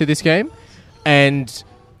perfectly over to this game, and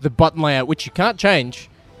the button layout, which you can't change,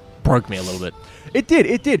 broke me a little bit. It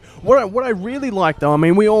did. What I really like, though, I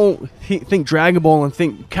mean, we all think Dragon Ball and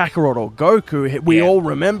think Kakarot or Goku. We Yeah. all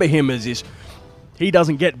remember him as this. He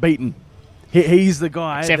doesn't get beaten. He's the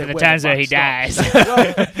guy. Except for that the where times where buck he stops.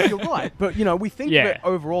 dies. No, you're right. But, we think Yeah. of it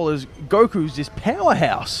overall as Goku's this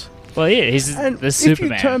powerhouse. Well, yeah, he's And the if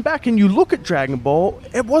Superman. you turn back and you look at Dragon Ball,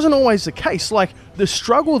 it wasn't always the case. Like, the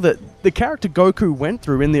struggle that the character Goku went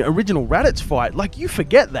through in the original Raditz fight, like, you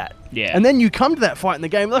forget that. Yeah. And then you come to that fight in the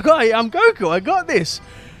game, like, oh, yeah, I'm Goku, I got this.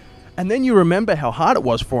 And then you remember how hard it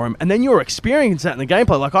was for him, and then you're experiencing that in the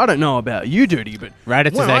gameplay. Like, I don't know about you, Duty, but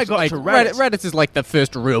Raditz when is I actually got like, to Raditz, Raditz is like the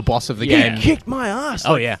first real boss of the Yeah. game. he kicked my ass.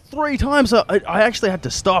 Oh, like, yeah. 3 times. I actually had to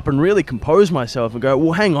stop and really compose myself and go,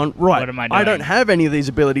 well, hang on, right. What am I I doing? don't have any of these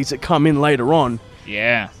abilities that come in later on.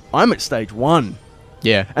 Yeah. I'm at stage 1.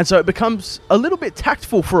 Yeah. And so it becomes a little bit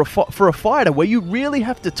tactful for a fighter where you really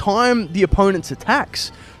have to time the opponent's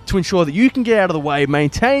attacks to ensure that you can get out of the way,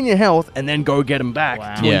 maintain your health, and then go get them back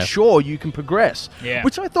Wow. to Yeah. ensure you can progress. Yeah.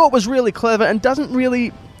 Which I thought was really clever and doesn't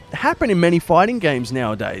really happen in many fighting games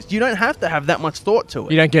nowadays. You don't have to have that much thought to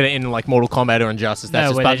it. You don't get it in like Mortal Kombat or Injustice. That's No,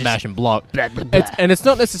 just where they button just- mash and block. Blah, blah, blah. And it's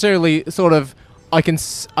not necessarily sort of. I can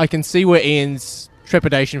see where Ian's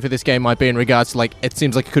trepidation for this game might be in regards to like it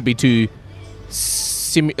seems like it could be too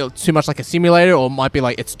much like a simulator, or it might be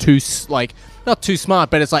like it's too like not too smart,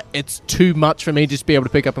 but it's like it's too much for me to just be able to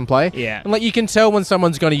pick up and play. Yeah. And like you can tell when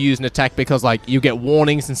someone's going to use an attack because like you get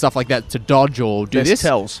warnings and stuff like that to dodge or do There's this.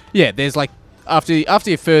 tells. Yeah, there's like after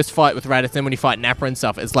your first fight with Raditz, then when you fight Nappa and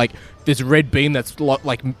stuff, it's like this red beam that's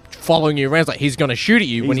like following you around. It's like he's going to shoot at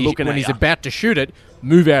you He's looking when at he's ya. about to shoot it.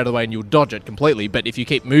 Move out of the way and you'll dodge it completely. But if you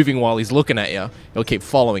keep moving while he's looking at you, he'll keep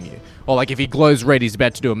following you. Or like if he glows red, he's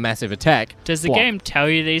about to do a massive attack. Does the block. game tell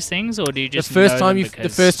you these things, or do you just the first know time them the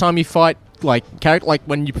because- first time you fight like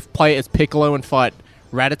when you play as Piccolo and fight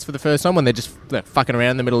Raditz for the first time when they're just fucking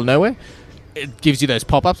around in the middle of nowhere, it gives you those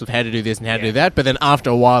pop-ups of how to do this and how to do that. But then after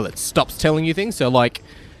a while, it stops telling you things. So like.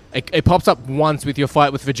 It pops up once with your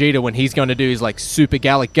fight with Vegeta when he's going to do his like super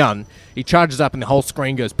Gallic gun. He charges up and the whole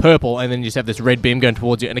screen goes purple, and then you just have this red beam going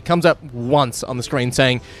towards you. And it comes up once on the screen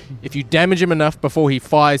saying, if you damage him enough before he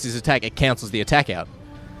fires his attack, it cancels the attack out.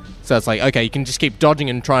 So it's like, okay, you can just keep dodging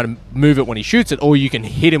and trying to move it when he shoots it, or you can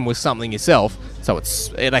hit him with something yourself. So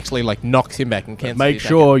it actually like knocks him back and cancels. Make the attack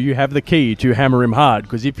sure out. you have the key to hammer him hard,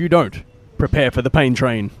 because if you don't, prepare for the pain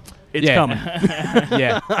train. It's Yeah. coming.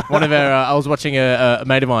 Yeah, one of our. I was watching a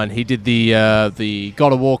mate of mine. He did the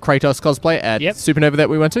God of War Kratos cosplay at Yep. Supernova that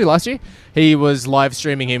we went to last year. He was live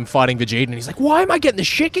streaming him fighting Vegeta, and he's like, "Why am I getting the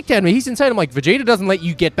shit kicked out of me?" He's insane. I'm like, Vegeta doesn't let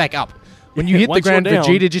you get back up. When you hit the Once you're ground, down-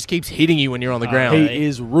 Vegeta just keeps hitting you when you're on the ground. He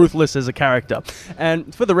is ruthless as a character.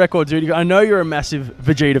 And for the record, dude, I know you're a massive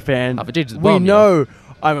Vegeta fan. Oh, Vegeta's the we bomb, know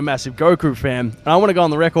I'm a massive Goku fan. And I want to go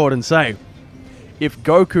on the record and say, if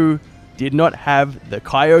Goku did not have the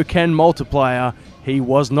Kaioken multiplier, he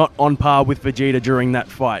was not on par with Vegeta during that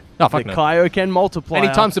fight. Oh, fuck the no. Kaioken multiplier, And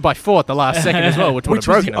he times it by 4 at the last second as well, which would which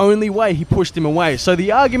have was broken the him. only way he pushed him away. So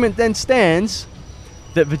the argument then stands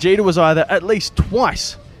that Vegeta was either at least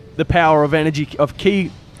twice the power of energy of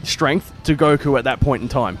key strength to Goku at that point in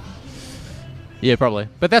time. Yeah, probably.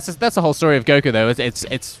 But that's the whole story of Goku, though. It's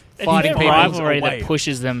fighting It's a people. rivalry away. that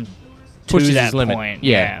pushes them to Pushes that his limit. point.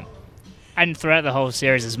 Yeah. And throughout the whole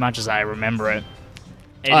series, as much as I remember it,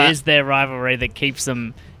 it Uh, is their rivalry that keeps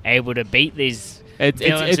them able to beat these It's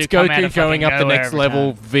villains who Goku come out of going fucking up the nowhere next every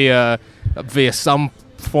level time. via some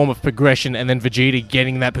form of progression, and then Vegeta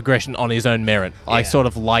getting that progression on his own merit. I Yeah. sort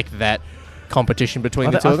of like that competition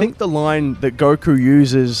between the two I of them. think the line that Goku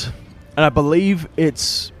uses, and I believe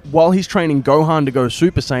it's while he's training Gohan to go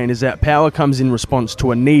Super Saiyan, is that power comes in response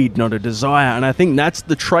to a need, not a desire. And I think that's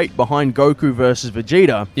the trait behind Goku versus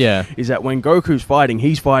Vegeta. Yeah. Is that when Goku's fighting,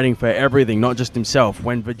 he's fighting for everything, not just himself.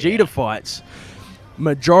 When Vegeta fights,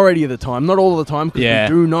 majority of the time, not all of the time, because Yeah.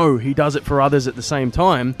 we do know he does it for others at the same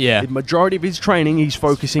time. Yeah. The majority of his training, he's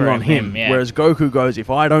focusing For on him. him, yeah. Whereas Goku goes, if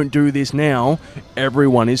I don't do this now,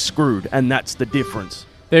 everyone is screwed. And that's the difference.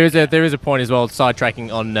 There is a point as well, sidetracking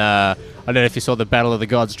on. I don't know if you saw the Battle of the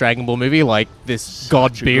Gods Dragon Ball movie. Like this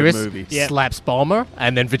God a good Beerus movie. Yep. slaps Bulma,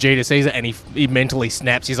 and then Vegeta sees it, and he mentally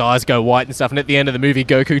snaps. His eyes go white and stuff. And at the end of the movie,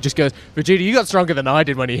 Goku just goes, "Vegeta, you got stronger than I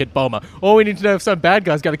did when you hit Bulma. All we need to know if some bad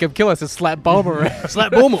guy's going to come kill us is slap Bulma around."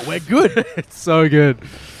 Slap Bulma, we're good. It's so good.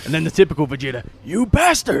 And then the typical Vegeta, you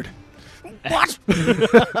bastard! What?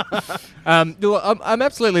 I'm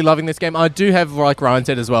absolutely loving this game. I do have, like Ryan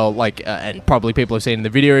said as well, and probably people have seen in the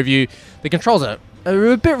video review, the controls are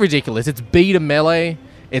a bit ridiculous. It's B to melee,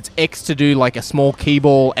 it's X to do like a small key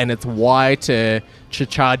ball, and it's Y to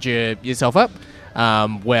charge yourself up.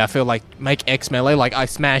 Where I feel like make X melee, like I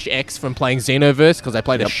smash X from playing Xenoverse because I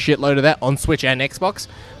played a shitload of that on Switch and Xbox.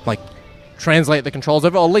 Like, translate the controls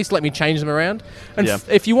over, or at least let me change them around. And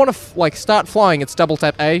if you want to start flying, it's double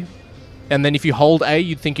tap A, and then if you hold A,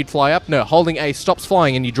 you'd think you'd fly up. No, holding A stops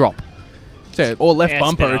flying and you drop. So, or left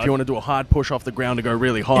bumper if you want to do a hard push off the ground to go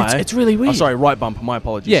really high. It's really weird. Oh, sorry, right bumper. My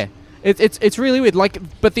apologies. Yeah. It's really weird.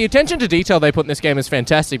 But the attention to detail they put in this game is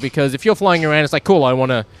fantastic, because if you're flying around, it's like, cool, I want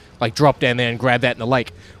to drop down there and grab that in the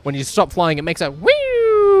lake. When you stop flying, it makes a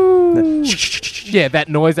whew. Yeah, that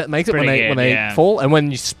noise that makes it when they fall. And when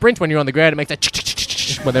you sprint, when you're on the ground, it makes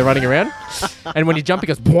that when they're running around. And when you jump, it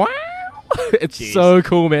goes wow. It's so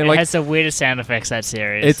cool, man. It has the weirdest sound effects, that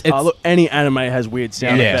series. It's look, any anime has weird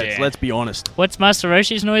sound effects. Let's be honest. What's Master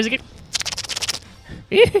Roshi's noise again?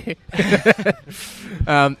 He's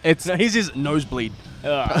his nosebleed.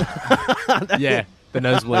 Yeah, the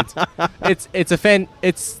nosebleeds.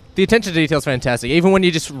 It's the attention to detail is fantastic. Even when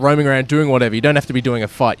you're just roaming around doing whatever, you don't have to be doing a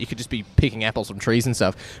fight. You could just be picking apples from trees and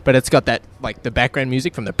stuff. But it's got that, like, the background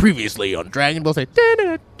music from the previously on Dragon Ball Z.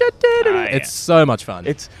 It's so much fun.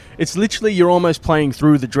 It's literally, you're almost playing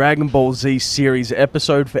through the Dragon Ball Z series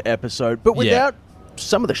episode for episode, but without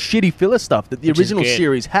some of the shitty filler stuff that the original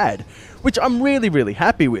series had, which I'm really, really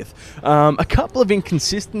happy with. A couple of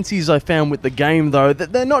inconsistencies I found with the game, though,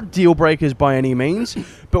 that they're not deal breakers by any means,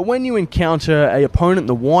 but when you encounter a opponent in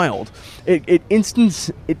the wild,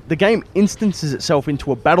 the game instances itself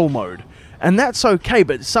into a battle mode. And that's okay,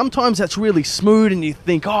 but sometimes that's really smooth and you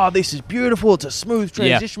think, oh, this is beautiful, it's a smooth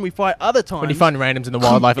transition we fight. Other times, when you find randoms in the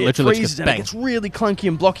wildlife, it literally freezes just and bang. it gets really clunky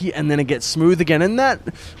and blocky, and then it gets smooth again. And that,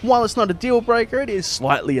 while it's not a deal breaker, it is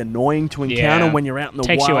slightly annoying to encounter when you're out in the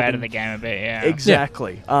wild. Takes you out of the game a bit,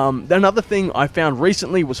 Exactly. Another thing I found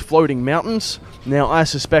recently was floating mountains. Now, I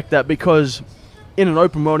suspect that because in an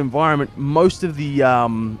open world environment, most of the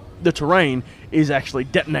terrain is actually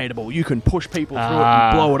detonatable. You can push people through it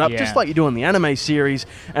and blow it up, just like you do in the anime series.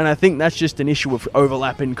 And I think that's just an issue of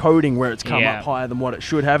overlap in coding where it's come up higher than what it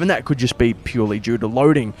should have, and that could just be purely due to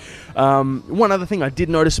loading. One other thing I did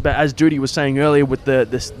notice about, as Duty was saying earlier, with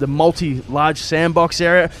the multi-large sandbox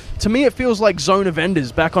area, to me it feels like Zone of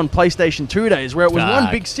Enders back on PlayStation 2 days, where it was one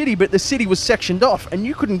big city, but the city was sectioned off, and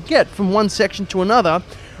you couldn't get from one section to another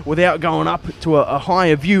without going up to a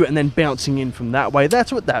higher view and then bouncing in from that way.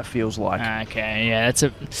 That's what that feels like. Okay,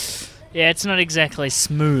 it's not exactly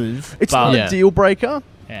smooth. It's not a deal breaker,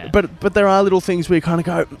 but there are little things where you kind of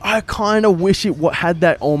go, I kind of wish it had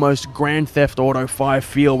that almost Grand Theft Auto 5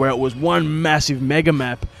 feel, where it was one massive mega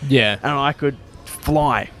map, and I could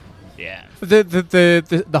fly. Yeah.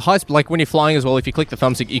 The high speed, like when you're flying as well, if you click the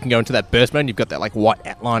thumbstick, you can go into that burst mode, and you've got that like white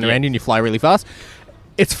outline around you, and you fly really fast.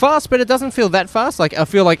 It's fast, but it doesn't feel that fast. Like, I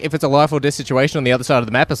feel like if it's a life or death situation on the other side of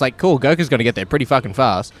the map, it's like, cool, Goku's going to get there pretty fucking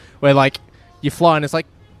fast. Where, like, you fly and it's like,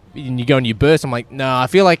 and you go and you burst. I'm like, no, I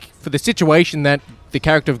feel like for the situation that the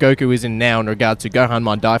character of Goku is in now in regards to Gohan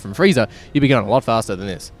might die from Frieza, you'd be going a lot faster than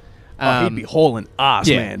this. He'd be hauling ass,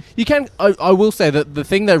 man. You can. I will say that the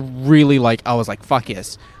thing that really, like, I was like, fuck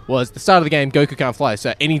yes, was the start of the game, Goku can't fly.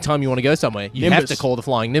 So anytime you want to go somewhere, you have to call the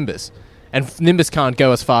flying Nimbus. And Nimbus can't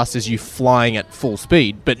go as fast as you flying at full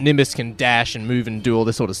speed, but Nimbus can dash and move and do all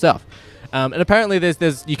this sort of stuff. And apparently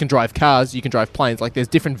there's you can drive cars, you can drive planes, like there's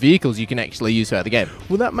different vehicles you can actually use throughout the game.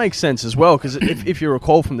 Well, that makes sense as well, because if you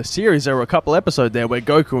recall from the series, there were a couple episodes there where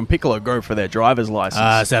Goku and Piccolo go for their driver's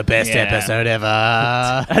license. It's the best episode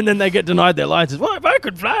ever. And then they get denied their license. Well, if I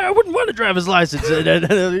could fly, I wouldn't want a driver's license.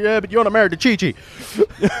 Yeah, but you're not married to Chi-Chi.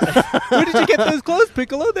 Where did you get those clothes,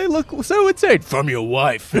 Piccolo? They look so insane. From your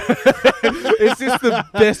wife. It's just the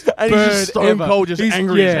best and bird he's just stone cold, just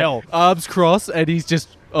angry as hell. Arms crossed, and he's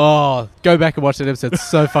just... Oh, go back and watch that episode. It's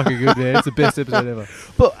so fucking good, man. It's the best episode ever.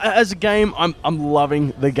 But as a game, I'm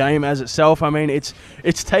loving the game as itself. I mean, it's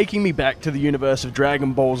taking me back to the universe of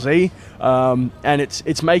Dragon Ball Z, and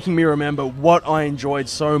it's making me remember what I enjoyed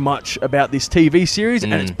so much about this TV series,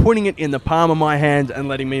 and it's putting it in the palm of my hand and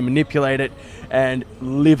letting me manipulate it and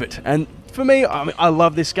live it. And for me, I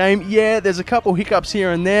love this game. Yeah, there's a couple hiccups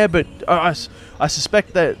here and there, but I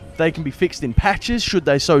suspect that they can be fixed in patches, should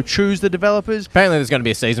they so choose, the developers. Apparently there's going to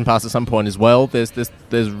be a season pass at some point as well. There's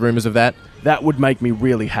rumours of that. That would make me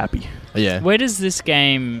really happy. Yeah. Where does this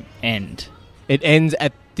game end? It ends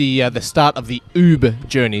at the start of the Oob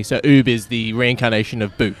journey. So Oob is the reincarnation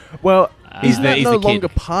of Boo. Well, is that he's no the kid. longer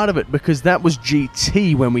part of it? Because that was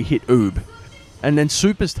GT when we hit Oob. and then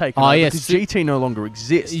Super's taken Oh, over yes, because GT no longer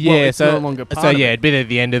exists. Yeah, well, it's so no longer part so of yeah, it. it'd be at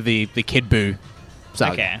the end of the Kid Buu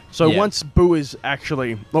saga. Okay. So Yeah. once Boo is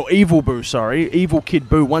actually, well, Evil Boo, sorry, Evil Kid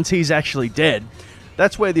Boo, once he's actually dead,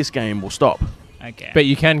 that's where this game will stop. Okay. But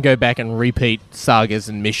you can go back and repeat sagas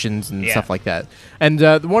and missions and Yeah. stuff like that. And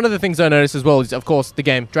one of the things I noticed as well is, of course, the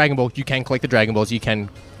game Dragon Ball. You can collect the Dragon Balls. You can,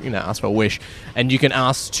 ask for a wish, and you can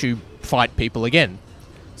ask to fight people again.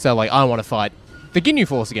 So, like, I want to fight the Ginyu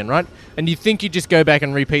Force again, right? And you think you just go back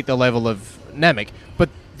and repeat the level of Namek, but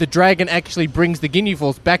the dragon actually brings the Ginyu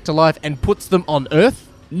Force back to life and puts them on Earth.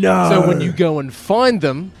 No. So when you go and find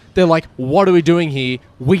them, they're like, "What are we doing here?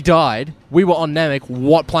 We died. We were on Namek.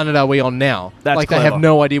 What planet are we on now?" That's like clever. they have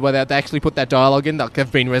no idea whether they actually put that dialogue in. Like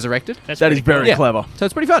they've been resurrected. That's That is pretty very Yeah. clever. So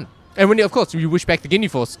it's pretty fun. And when of course you wish back the Ginyu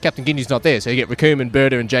Force, Captain Ginyu's not there, so you get Raccoon and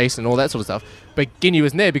Berta and Jace and all that sort of stuff. But Ginyu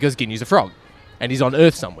isn't there because Ginyu's a frog, and he's on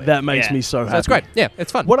Earth somewhere. That makes Yeah. me so happy. so that's great. Yeah,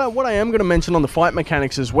 it's fun. What I am going to mention on the fight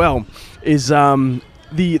mechanics as well is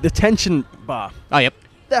the tension bar. Oh, yep.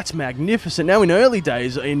 That's magnificent. Now, in early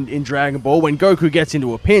days in Dragon Ball, when Goku gets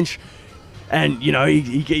into a pinch, and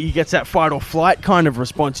he gets that fight or flight kind of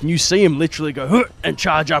response, and you see him literally go "Huh," and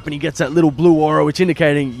charge up, and he gets that little blue aura, which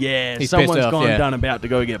indicating He's someone's pissed off, gone yeah. done about to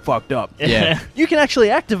go get fucked up. Yeah. You can actually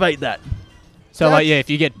activate that. So like, That's- yeah, if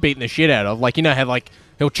you get beaten the shit out of, like how like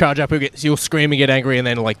he'll charge up, he'll scream and get angry, and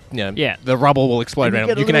then like Yeah. the rubble will explode And around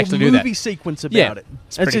you him. get You a can little actually do that. movie sequence about Yeah. it.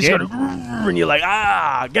 It's It's pretty just good. got and you're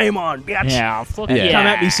like, game on, bitch. Yeah. Fuck Yeah. yeah. Come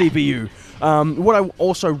at me, CPU. What I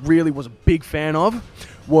also really was a big fan of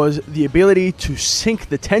was the ability to sync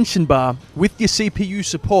the tension bar with your CPU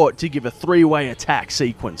support to give a 3-way attack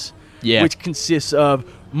sequence. Yeah. Which consists of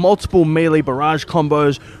multiple melee barrage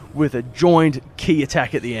combos with a joined key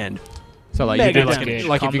attack at the end. So like you Mega do like, damage.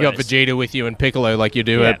 like if you got Combos. Vegeta with you and Piccolo, like you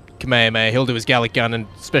do Yeah. a Kamehameha, he'll do his Gallic gun and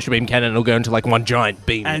special beam cannon, and it'll go into like one giant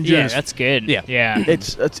beam. And Yeah, just- that's good. Yeah. Yeah.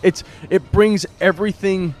 It brings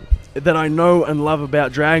everything that I know and love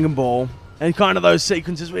about Dragon Ball, and kind of those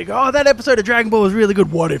sequences where you go, oh, that episode of Dragon Ball was really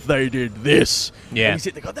good. What if they did this? Yeah. And you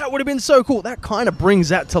sit there, go, that would have been so cool. That kind of brings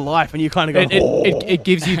that to life, and you kind of go, it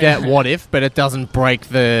gives you that what if, but it doesn't break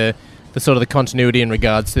the sort of the continuity in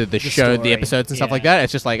regards to the show, the story, episodes and stuff yeah. like that.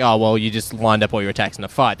 It's just like, oh well, you just lined up all your attacks in a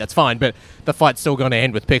fight. That's fine, but the fight's still going to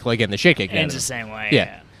end with Piccolo getting the shit kicked out of Ends him. the same way.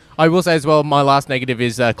 Yeah. I will say as well, my last negative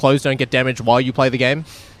is clothes don't get damaged while you play the game.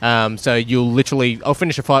 So you'll literally, I'll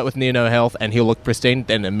finish a fight with Neo No Health and he'll look pristine,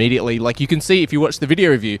 then immediately, like you can see if you watch the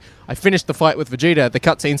video review, I finished the fight with Vegeta, the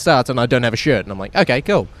cutscene starts and I don't have a shirt. And I'm like, okay,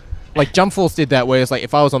 cool. Like Jump Force did that where it's like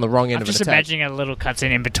if I was on the wrong end I'm of an just attack. imagining a little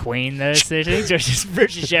cutscene in between those two things, or just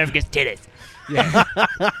Richard Sheriff gets titties.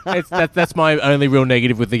 That's my only real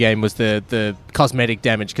negative with the game was the cosmetic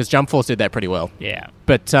damage because Jump Force did that pretty well. Yeah.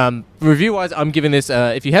 But review-wise, I'm giving this,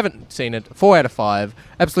 if you haven't seen it, 4 out of 5.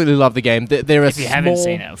 Absolutely love the game. There are If you haven't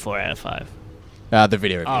seen it, 4 out of 5. the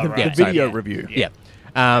video review. Oh, right. Yeah, the sorry. video yeah. review. Yeah.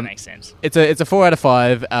 That makes sense. It's a 4 out of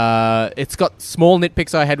 5. It's got small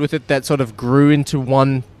nitpicks I had with it that sort of grew into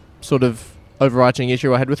one sort of overarching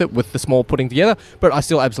issue I had with it, with the small putting together. But I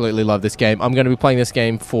still absolutely love this game. I'm going to be playing this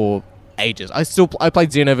game for ages. I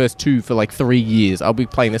played Xenoverse 2 for like 3 years. I'll be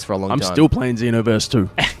playing this for a long I'm time. still playing Xenoverse 2.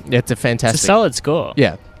 It's a fantastic. It's a solid score.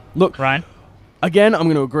 Yeah. Look, Ryan? again, I'm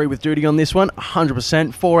going to agree with Duty on this one.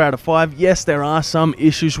 100%, 4 out of 5. Yes, there are some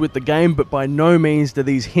issues with the game, but by no means do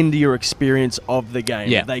these hinder your experience of the game.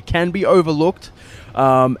 Yeah. They can be overlooked,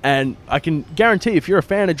 and I can guarantee if you're a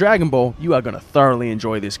fan of Dragon Ball, you are going to thoroughly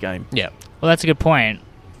enjoy this game. Yeah. Well, that's a good point.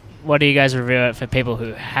 What do you guys review it for people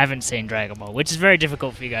who haven't seen Dragon Ball? Which is very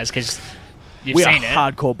difficult for you guys because you've We are seen it.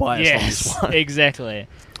 hardcore biased on this Yes, one. exactly.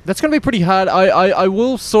 That's going to be pretty hard. I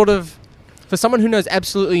will sort of... For someone who knows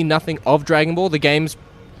absolutely nothing of Dragon Ball, the game's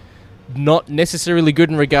not necessarily good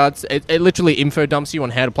in regards... It literally info dumps you on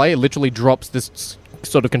how to play. It literally drops this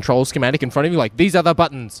sort of control schematic in front of you. Like, these are the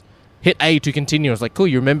buttons. Hit A to continue. It's like, cool,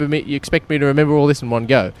 you remember me? You expect me to remember all this in one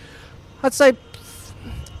go.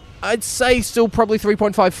 I'd say still probably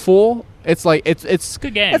 3.54. It's like it's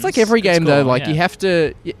Good game. It's like It's every a good game though. score, Like yeah. you have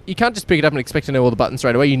to, you can't just pick it up and expect to know all the buttons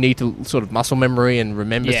straight away. You need to sort of muscle memory and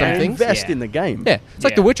remember Yeah. some And things. Invest Yeah. in the game. Yeah, it's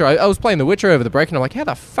like Yeah. The Witcher. I was playing The Witcher over the break, and I'm like, how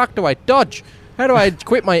the fuck do I dodge? How do I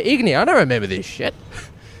quit my Igni? I don't remember this shit.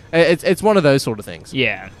 It's one of those sort of things.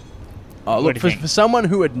 Yeah. Look, What do you for think? someone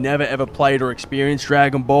who had never ever played or experienced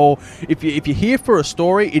Dragon Ball, if you're here for a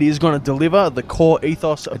story, it is going to deliver the core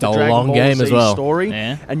ethos of It's the a Dragon long Ball game Z as well. story,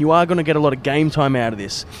 Yeah. and you are going to get a lot of game time out of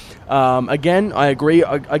this. Again, I agree.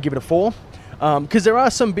 I give it a 4. Because there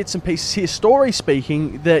are some bits and pieces here, story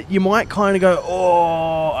speaking, that you might kind of go,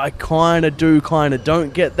 oh, I kind of do, kind of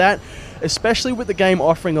don't get that. especially with the game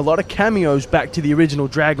offering a lot of cameos back to the original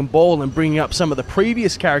Dragon Ball and bringing up some of the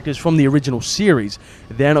previous characters from the original series.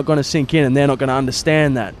 They're not going to sink in and they're not going to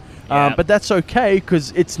understand that. Yeah. But that's okay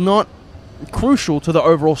because it's not crucial to the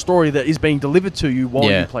overall story that is being delivered to you while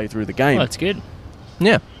Yeah. you play through the game. Well, that's good.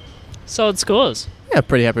 Yeah. Solid scores. Yeah,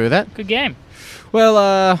 pretty happy with that. Good game. Well,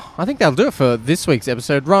 I think that'll do it for this week's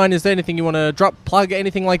episode. Ryan, is there anything you want to drop, plug,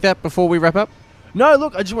 anything like that before we wrap up? No,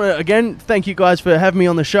 look, I just want to, again, thank you guys for having me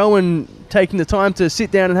on the show and taking the time to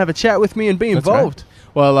sit down and have a chat with me and be That's involved.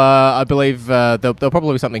 Well, I believe there'll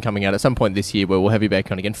probably be something coming out at some point this year where we'll have you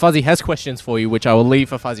back on again. Fuzzy has questions for you, which I will leave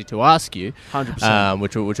for Fuzzy to ask you. 100%.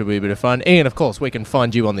 Which will be a bit of fun. And, of course, we can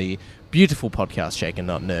find you on the beautiful podcast Shaken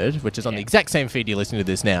Not Nerd, which is on the exact same feed you're listening to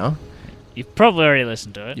this now. You've probably already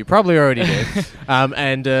listened to it. You probably already did.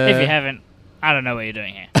 And If you haven't, I don't know what you're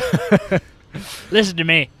doing here. Listen to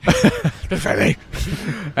me.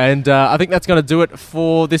 And I think that's going to do it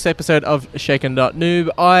for this episode of Shaken.Noob.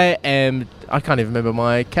 I can't even remember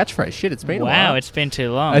my catchphrase. Shit, it's been a while. Wow, it's been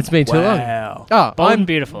too long. It's been too long. Wow. Oh, Bold I'm and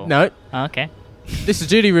beautiful. No, Oh, okay. this is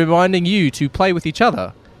Judy reminding you to play with each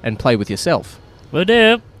other and play with yourself. Will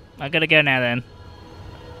do. I gotta go now then.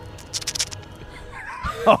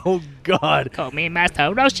 Oh, God. Call me Master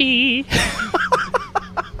Roshi.